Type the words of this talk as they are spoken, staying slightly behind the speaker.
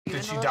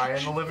Did she die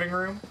in the living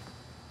room?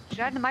 She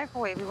died in the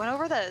microwave. We went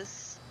over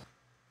this.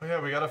 Oh yeah,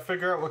 we gotta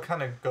figure out what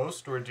kind of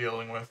ghost we're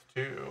dealing with,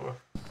 too.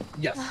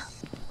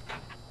 Yes.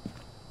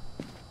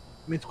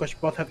 Means question,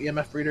 both have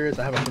EMF readers,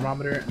 I have a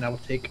thermometer, and I will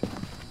take...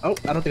 Oh,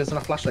 I don't think there's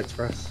enough flashlights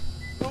for us.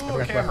 Ooh,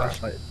 camera.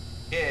 Flashlight.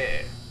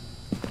 Yeah.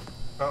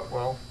 Oh,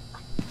 well.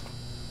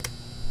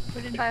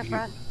 We didn't buy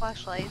a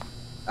flashlight.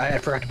 I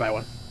forgot to buy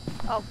one.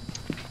 Oh.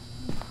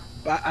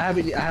 But I have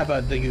the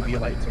UV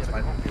light, so it's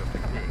fine.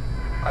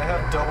 I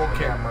have double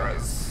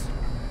cameras.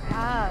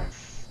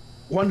 Yes.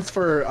 One's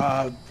for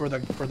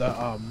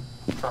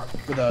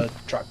the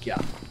truck, yeah.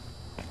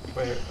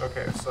 Wait,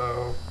 okay,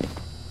 so...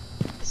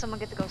 Did someone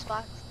get the ghost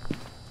box?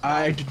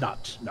 I did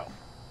not, no.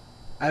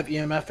 I have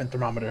EMF and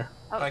thermometer.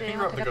 Oh, I can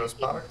grab the ghost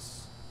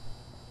box.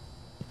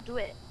 Do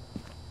it.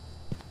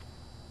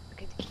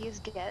 Okay, the key is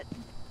get.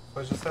 So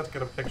I just have to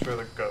get a picture of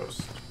the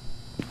ghost.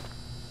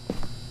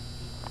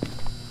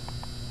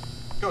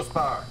 Ghost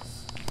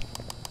box.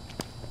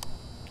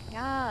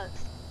 Yes.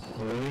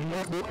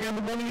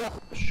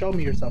 Show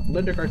me yourself.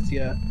 Linda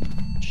Garcia,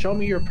 show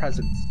me your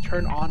presence.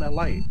 Turn on a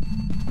light.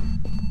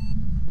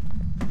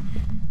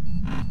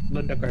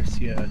 Linda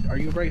Garcia, are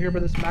you right here by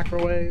this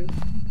microwave?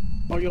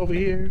 Are you over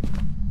here?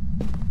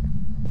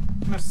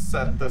 I'm gonna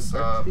set this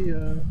up right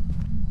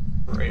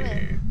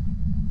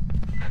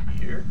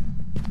here.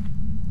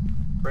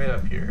 Right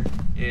up here.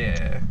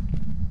 Yeah.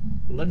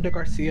 Linda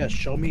Garcia,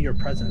 show me your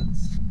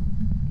presence.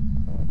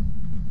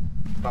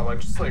 Oh, I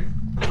just like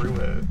threw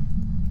it.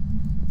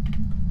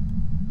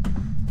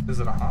 Is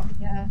it on?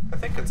 Yeah. I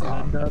think it's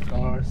on. Linda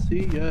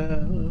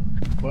Garcia,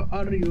 where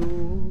are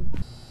you?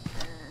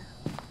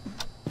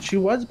 She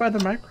was by the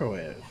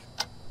microwave.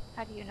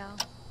 How do you know?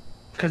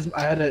 Because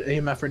I had an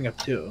AMF ring of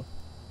 2.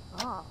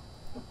 Oh.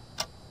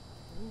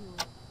 Ooh.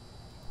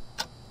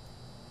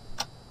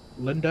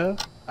 Linda,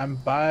 I'm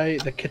by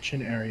the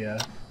kitchen area.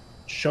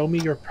 Show me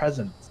your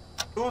presence.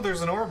 Ooh,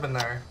 there's an orb in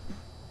there.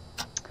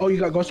 Oh, you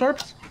got ghost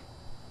orbs?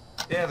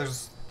 Yeah,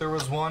 there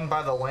was one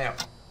by the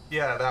lamp.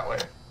 Yeah, that way.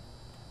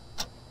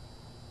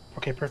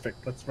 Okay,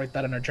 perfect. Let's write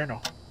that in our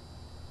journal.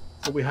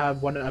 So we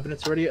have one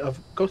evidence already of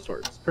ghost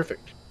orbs.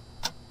 Perfect.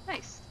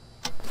 Nice.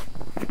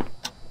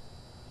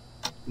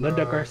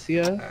 Linda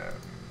Garcia.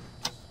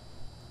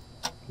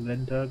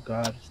 Linda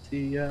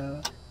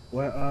Garcia,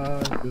 where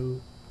are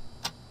you?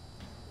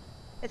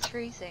 It's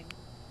freezing.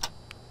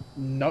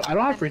 No, I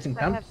don't have freezing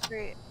I have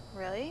temps.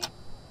 Really?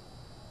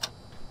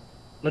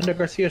 Linda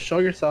Garcia, show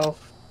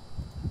yourself.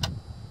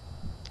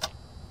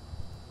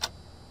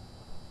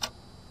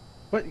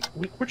 What?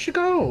 Where'd she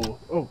go?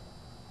 Oh,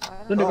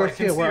 Linda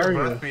Garcia, where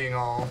are you? Being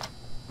all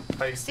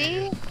icy.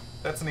 See?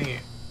 That's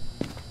neat.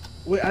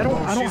 Wait, I don't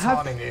have. She's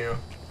haunting you.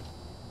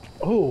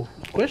 Oh,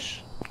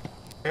 Squish?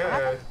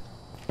 Yeah.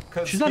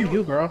 She's not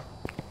you, girl.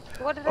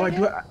 What did I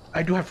do?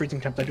 I do have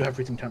freezing temps. I do have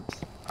freezing temps.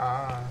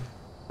 Ah.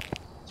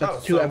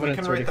 That's 2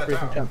 evidence already.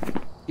 Freezing temps.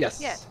 Yes.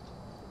 Yeah.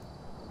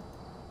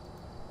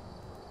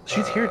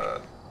 She's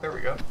here. There we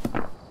go.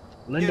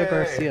 Linda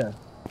Garcia.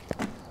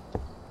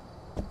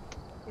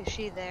 Is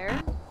she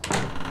there?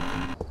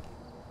 I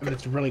mean,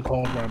 it's really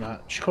cold where I'm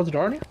at. She closed the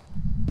door on you?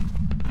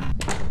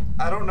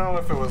 I don't know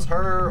if it was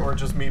her or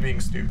just me being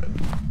stupid.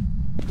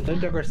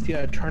 Linda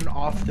Garcia, turn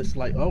off this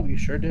light. Oh, you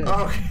sure did.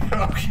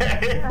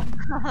 Okay.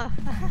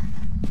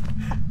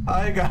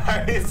 Hi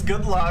guys,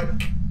 good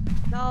luck.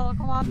 No,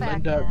 come on back.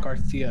 Linda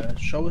Garcia,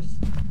 show us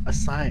a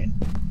sign.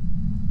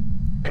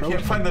 I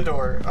can't find the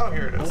door. Oh,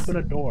 here it is. Open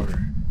a door.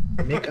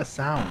 Make a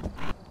sound.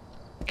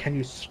 Can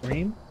you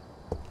scream?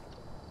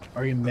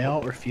 Are you male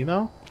or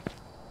female?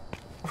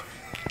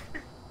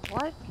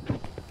 What?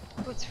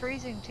 Oh, it's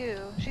freezing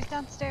too. She's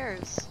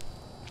downstairs.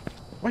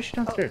 Why is she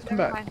downstairs? Come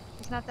back. Mind.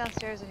 She's not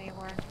downstairs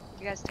anymore.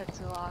 You guys took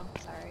too long.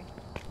 Sorry.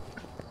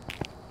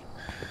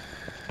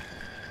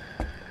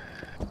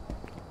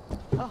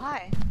 Oh,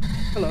 hi.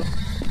 Hello.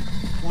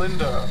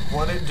 Linda,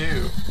 what it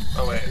do?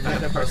 Oh wait, I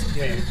had to press the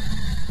key.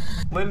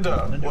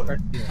 Linda,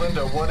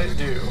 what it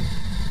do?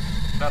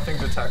 Nothing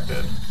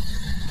detected.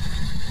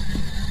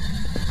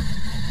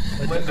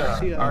 Linda,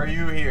 are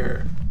you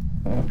here?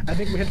 I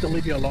think we have to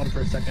leave you alone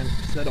for a second,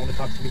 because that only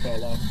talks to people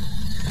alone.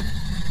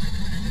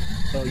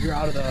 So you're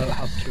out of the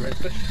house too, right,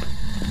 Fish?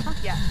 Oh,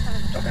 yeah.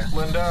 Okay.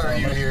 Linda, are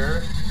you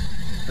here?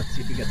 Let's see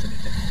if he gets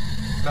anything.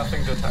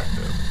 Nothing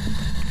detected.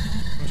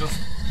 I'm just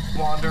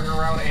wandering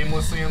around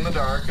aimlessly in the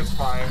dark. It's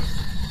fine.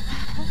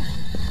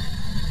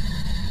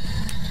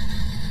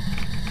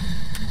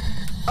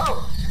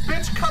 Oh,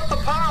 bitch, cut the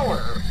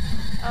power!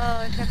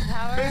 Oh, it cut the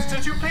power? Bitch,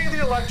 did you pay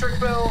the electric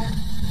bill?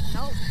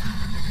 Nope.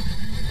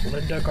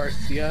 Linda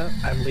Garcia,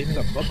 I'm leaving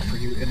a book for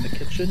you in the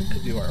kitchen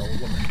because you are a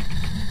woman.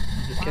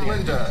 I'm just kidding.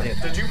 Linda,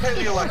 did you pay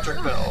the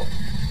electric bill?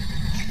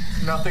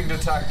 Nothing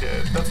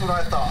detected. That's what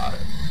I thought.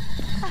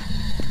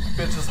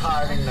 Bitch is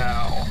hiding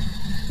now.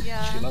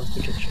 Yeah. She loves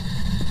the kitchen.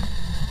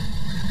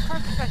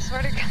 Perfect, I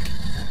swear to God.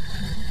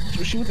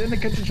 She was in the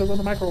kitchen, she was on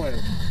the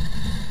microwave.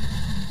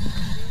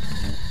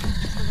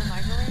 This was a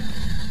microwave?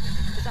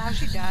 Is that how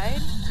she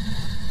died?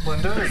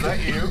 Linda, is that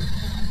you?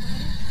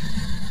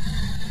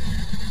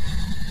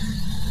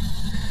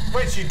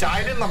 Wait, she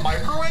died in the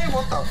microwave?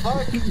 What the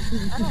fuck?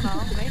 I don't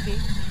know, maybe.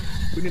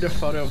 We need a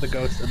photo of the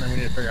ghost, and then we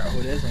need to figure out who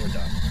it is, and we're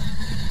done.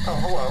 Oh,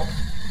 hello.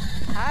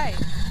 Hi.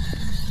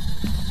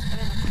 I'm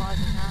in the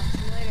closet now.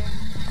 See you later.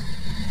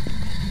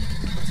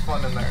 It's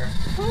fun in there.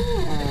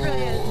 It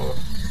really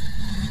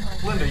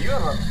is. Linda, you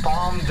have a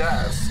bomb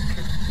desk.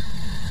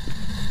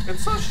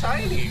 It's so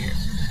shiny.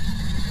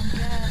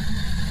 Yeah.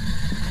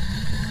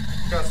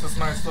 Got this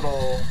nice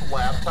little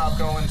laptop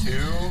going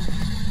too.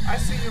 I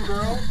see you,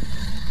 girl.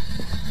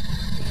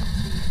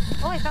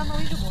 Oh, I found the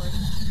Ouija board.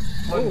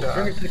 Linda,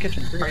 bring it to the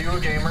kitchen. are you a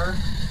gamer?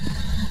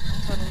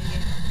 Totally.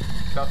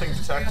 Nothing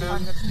detected?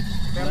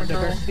 Gamer Linda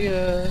girl?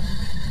 Garcia.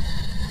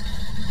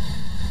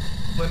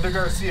 Linda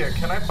Garcia,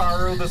 can I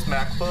borrow this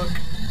MacBook?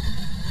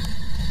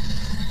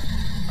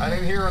 I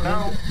didn't hear a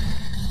no.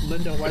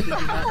 Linda, why did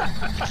you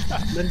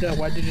not? Linda,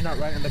 why did you not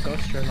write in the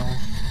ghost journal?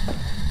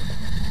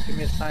 Give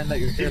me a sign that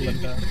you're here,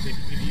 Linda. Maybe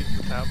you need to use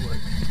the tablet.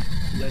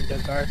 Linda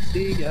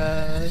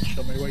Garcia,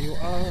 show me where you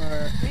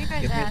are. Where you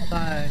guys Give me a at?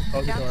 sign.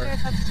 Close the door.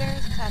 Downstairs,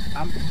 upstairs, what's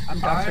happening? I'm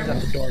downstairs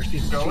at the door.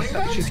 She's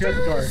here at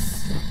the door.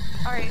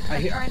 Alright, I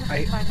I'm hear, trying to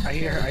find I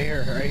hear her. I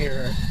hear her. I hear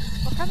her.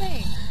 We're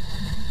coming.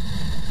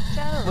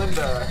 Joe.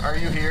 Linda, are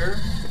you here?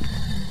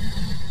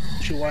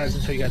 She was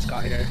until you guys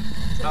got here.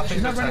 Nothing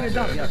She's not running it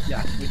down. detected.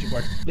 Yeah, Ouija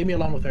board. Leave me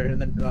alone with her,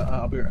 and then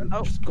I'll be.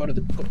 Just go to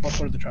the. Let's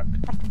go to the truck.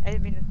 I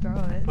didn't mean to throw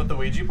it. With the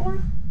Ouija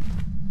board?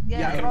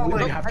 Yeah, can all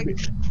we like- have to be.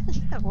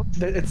 Whoops.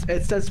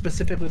 It says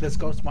specifically this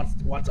ghost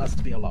wants us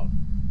to be alone.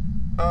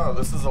 Oh,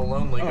 this is a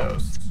lonely Oh.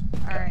 ghost.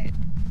 Alright.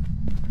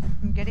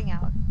 I'm getting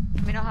out.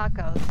 Let me know how it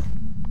goes.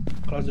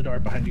 Close the door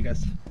behind you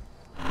guys.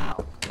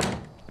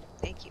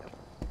 Thank you.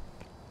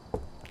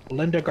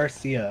 Linda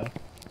Garcia,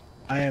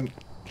 I am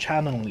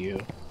channeling you.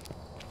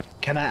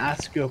 Can I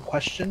ask you a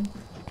question?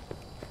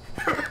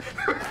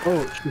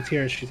 Oh, she's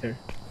here. She's here.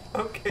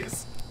 Okay.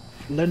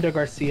 Linda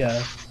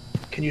Garcia,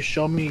 can you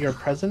show me your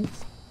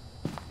presence?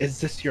 Is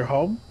this your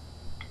home?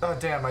 Oh,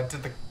 damn, I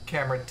did the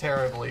camera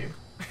terribly.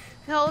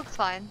 No, it looks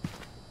fine.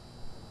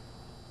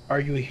 Are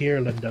you here,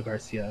 Linda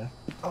Garcia?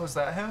 Oh, is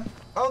that him?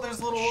 Oh, there's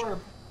a little orb.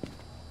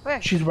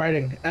 Where? She's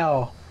writing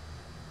L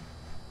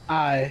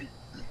I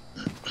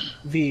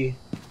V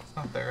It's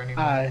not there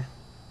anymore. I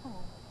Oh.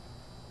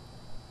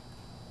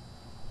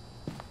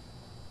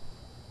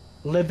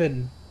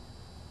 living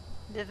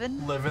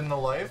Living the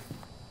life?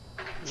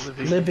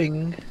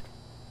 living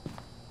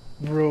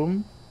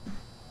room.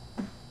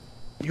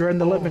 You're in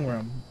the Oh. living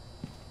room.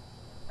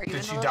 Are you Did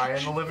in she the die in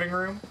living the room? living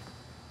room?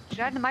 She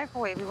died in the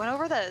microwave. We went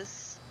over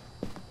this.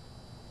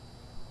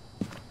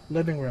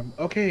 Living room.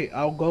 Okay,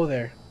 I'll go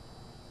there.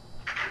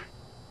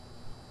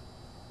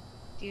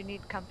 Do you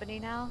need company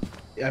now?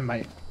 I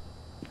might.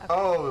 Okay.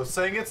 Oh,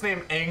 saying its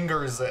name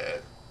angers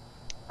it.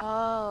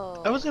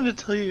 Oh. I was gonna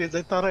tell you guys,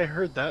 I thought I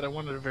heard that. I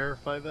wanted to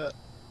verify that.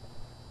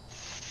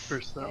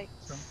 First though.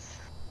 So.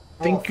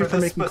 Thank you for for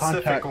the making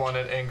specific contact. one,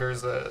 it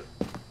angers it.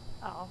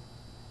 Oh.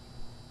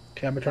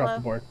 Okay, I'm gonna turn off Hello?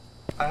 the board.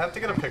 I have to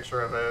get a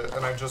picture of it,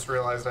 and I just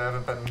realized I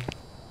haven't been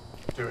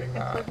doing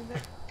that. Including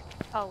it?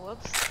 Oh,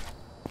 whoops.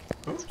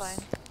 That's Oops. fine.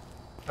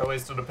 I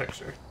wasted a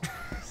picture.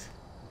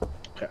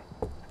 Okay.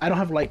 I don't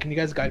have light. Can you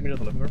guys guide me to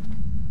the living room?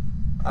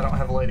 I don't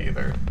have light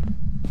either.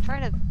 I'm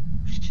trying to.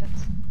 Shit.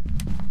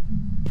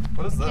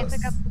 What is Can't this?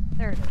 pick up.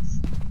 There it is.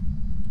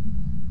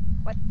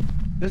 What?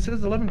 This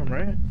is the living room,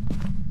 right?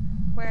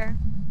 Where?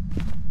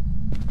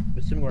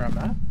 Assuming where I'm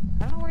at.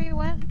 I don't know where you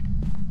went.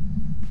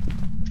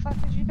 Where the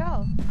fuck did you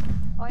go?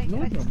 Oh, The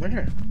living room, right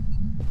here.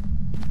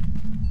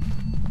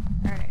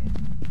 Alright.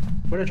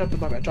 Where did I drop the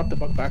bug? I dropped the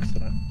bug by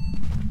accident.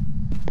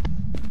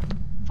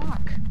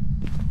 Fuck.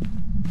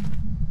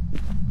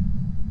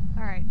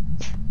 Alright.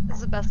 This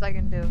is the best I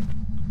can do.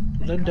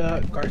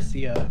 Linda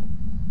Garcia,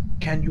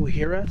 can you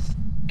hear us?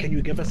 Can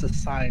you give us a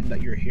sign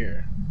that you're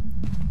here?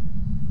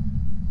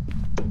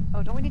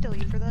 Oh, don't we need to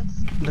leave for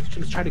this?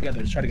 Let's try together.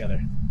 Let's try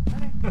together.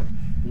 Okay.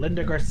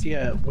 Linda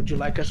Garcia, would you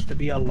like us to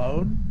be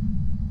alone?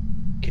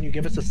 Can you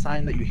give us a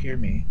sign that you hear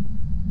me?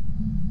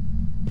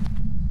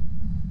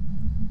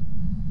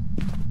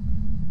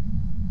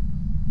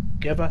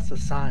 Give us a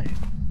sign.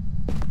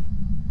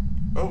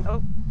 Oh, Oh.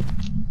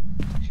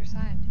 What's your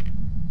sign?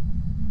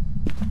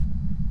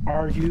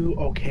 Are you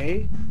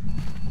okay?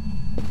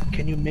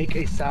 Can you make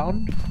a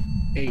sound?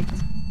 8.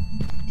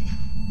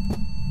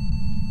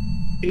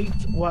 8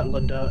 what,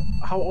 Linda?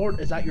 How old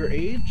is that your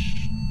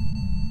age?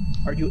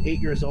 Are you 8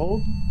 years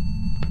old?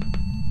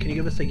 Can you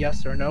give us a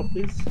yes or no,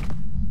 please?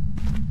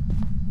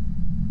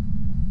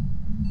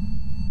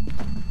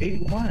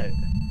 8 what? I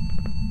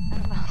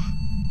don't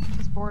know.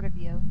 She's bored of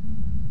you.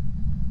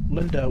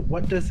 Linda,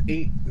 what does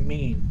 8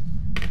 mean?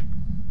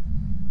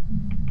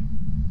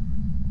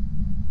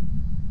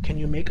 Can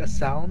you make a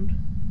sound?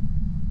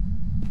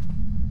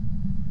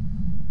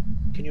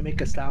 Can you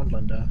make a sound,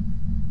 Linda?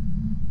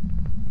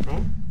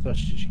 oh, So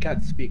she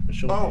can't speak, but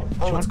she'll. oh, she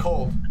it's wants-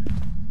 cold.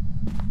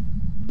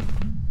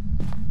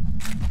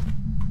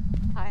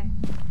 Hi.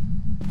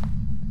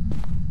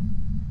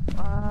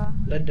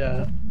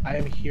 Linda, I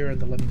am here in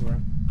the living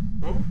room.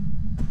 Oh,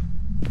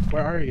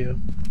 Where are you?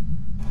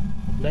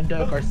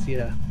 Linda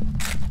Garcia.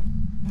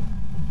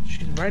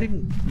 She's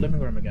writing living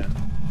room again.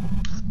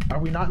 Are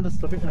we not in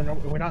this living room? Are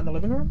we not in the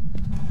living room?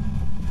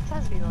 This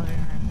has to be the living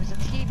room. There's a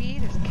TV,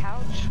 there's a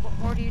couch. What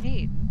more do you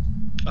need?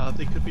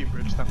 They could be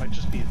bridge. That might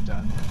just be his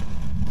dad.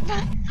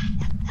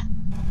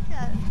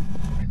 Yeah.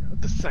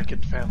 The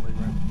second family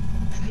room.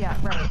 Yeah,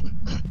 right.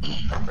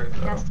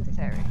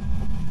 Necessary.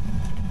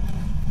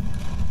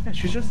 Yeah,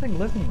 she's just saying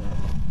living room.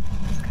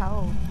 It's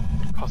cold.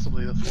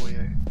 Possibly the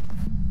foyer.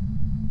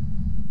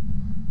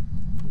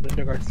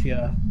 Linda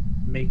Garcia,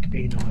 make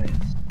a noise.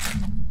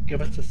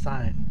 Give us a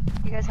sign.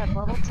 You guys have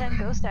level 10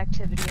 ghost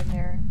activity in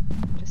there,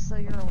 just so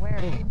you're aware.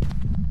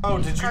 Oh,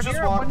 did you Carve, just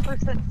you're walk? at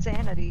 1%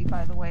 sanity,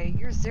 by the way.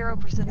 You're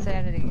 0%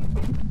 sanity.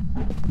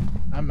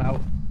 I'm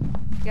out.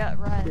 Yeah,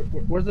 run.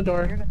 Where's the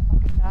door? You're gonna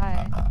fucking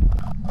die.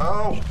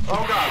 Oh god,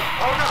 oh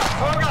god,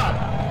 oh god!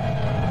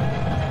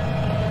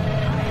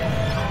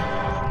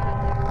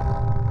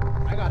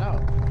 I got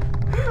out.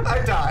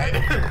 I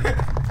died.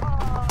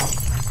 Oh,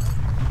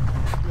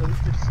 You at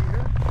least did see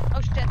her?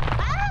 oh shit.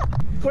 Ah!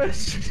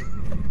 Squish!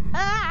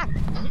 Ah!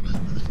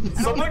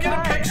 Someone get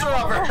a picture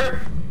of her.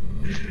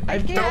 I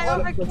Yeah, I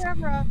have my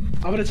camera.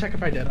 I'm gonna check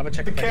if I did. I'm gonna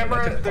check The if I did.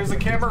 camera, there's a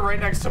camera right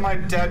next to my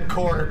dead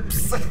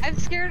corpse. I'm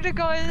scared to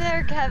go in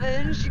there,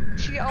 Kevin.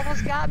 She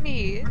almost got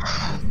me.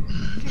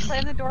 She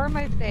slammed the door in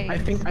my face. I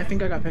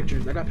think I got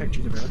pictures. I got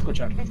pictures of her. Let's go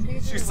check. I see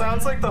She her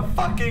sounds way. like the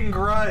fucking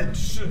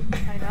Grudge.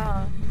 I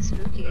know. It's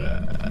spooky.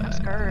 I'm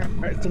scared.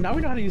 Alright, so now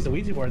we know how to use the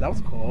Ouija board. That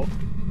was cool.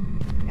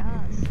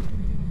 Yes.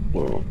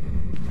 Whoa.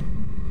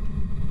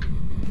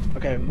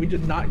 Okay, we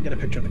did not get a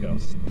picture of the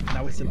ghost.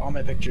 Now we sent all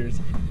my pictures.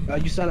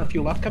 You still have a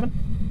few left, Kevin?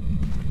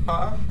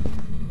 Huh?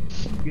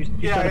 You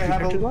Yeah, still I have a few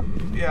have pictures left?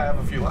 yeah, I have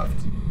a few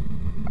left.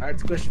 Alright,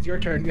 Squish, it's your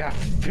turn. You have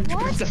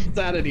 50%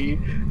 sanity.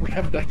 We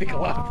have nothing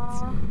left.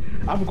 Aw.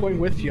 I'm going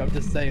with you. I'm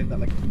just saying that,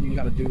 like, you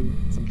gotta do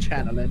some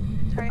channeling.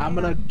 I'm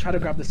gonna try to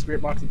grab the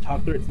spirit box and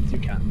talk through it since you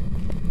can.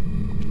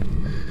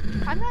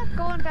 I'm not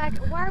going back.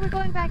 Why are we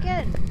going back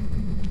in?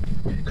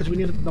 Because we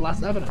need the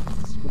last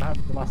evidence. We don't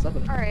have the last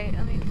evidence. Alright,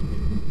 I mean,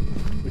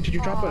 Wait, did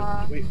you drop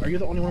it? Wait, are you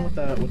the only one with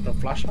the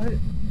flashlight?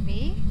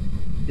 me?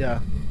 Yeah.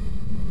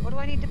 What do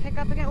I need to pick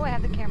up again? Oh, I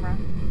have the camera.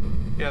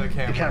 Yeah, the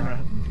camera. The camera.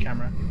 The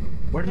camera.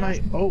 Where did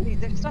my... Oh,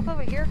 There's stuff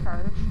over here,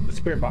 Carve. the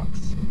spirit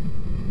box.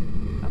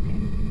 Okay.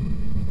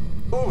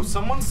 Oh,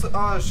 someone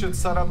should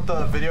set up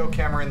the video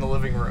camera in the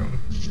living room.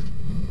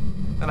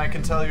 And I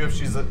can tell you if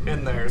she's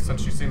in there,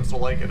 since she seems to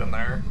like it in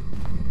there.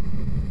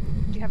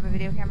 Do you have a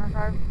video camera,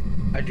 Carve?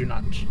 I do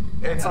not.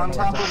 It's I on don't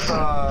know top where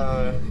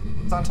of the...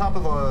 It's on top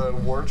of the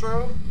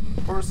wardrobe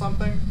or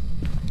something.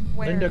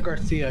 Where? Linda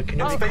Garcia, can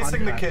you It's make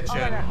facing the contact? Oh my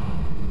kitchen.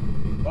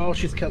 god. Oh,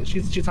 she's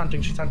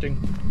hunting. She's hunting.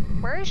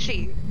 Where is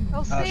she?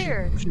 Oh, see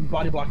her. She's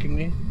body blocking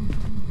me.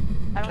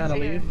 I Trying don't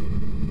to see leave.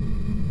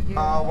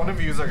 her. One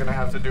of yous are gonna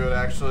have to do it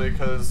actually,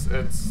 because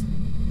it's...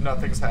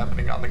 Nothing's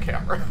happening on the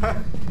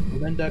camera.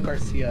 Linda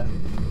Garcia,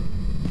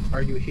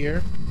 are you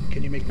here?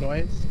 Can you make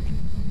noise?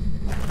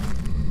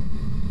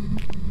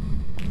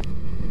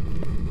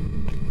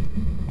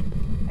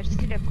 I just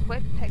need a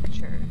quick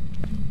picture.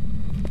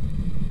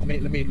 Let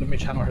me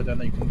channel her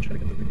then you can try to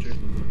get the picture.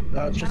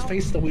 Just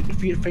face the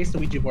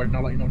Ouija board and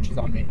I'll let you know when she's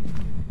on me.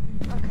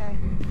 Okay.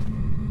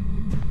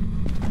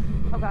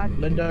 Oh god.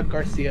 Linda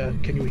Garcia,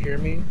 can you hear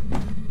me?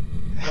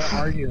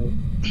 Where are you?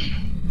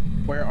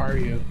 Where are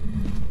you?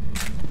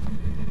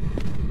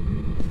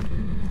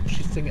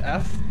 She's saying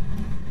F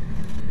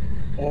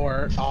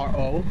or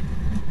R-O.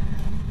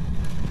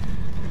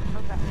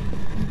 Oh god.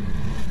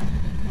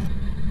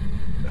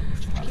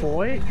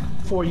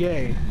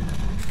 Foyer.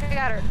 I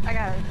got her. I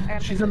got her.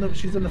 She's in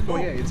the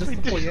foyer. Is this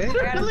the foyer?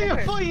 Really a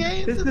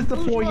foyer? This is the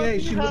foyer.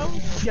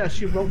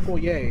 She wrote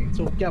foyer.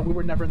 So yeah, we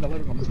were never in the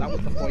living room. That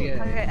was the foyer.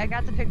 Okay, I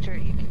got the picture.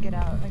 You can get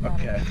out. I got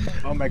Okay. it.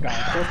 Oh my god.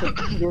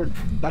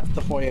 That's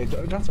the foyer.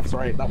 Joseph's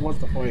right. That was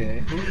the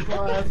foyer.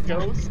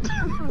 Ghost.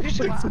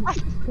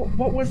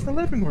 What was the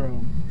living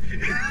room?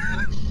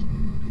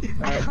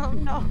 Alright. Oh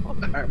no.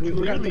 Alright, we got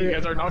Clearly, you three.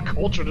 guys are not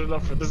cultured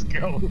enough for this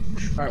ghost.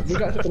 Alright, we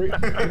got three.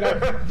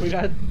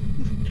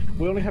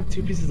 We only have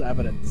 2 pieces of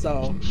evidence,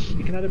 so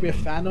you can either be a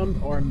Phantom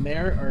or a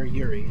Mare or a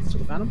Yuri. So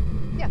the Phantom?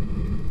 Yeah.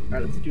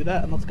 Alright, let's do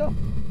that and let's go.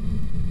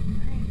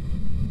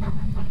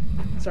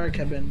 Sorry,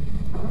 Kevin.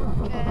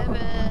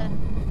 Kevin.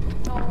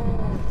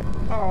 Oh.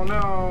 Oh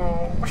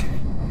no.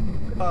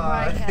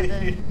 Goodbye,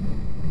 Kevin.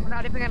 We're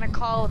not even gonna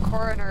call a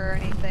coroner or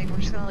anything. We're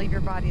just gonna leave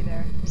your body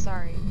there. I'm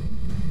sorry.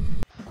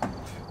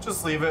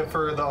 Just leave it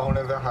for the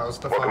owner of the house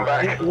to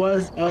find. It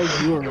was a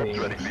Yuri.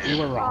 You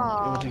were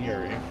wrong. It was a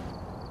Yuri.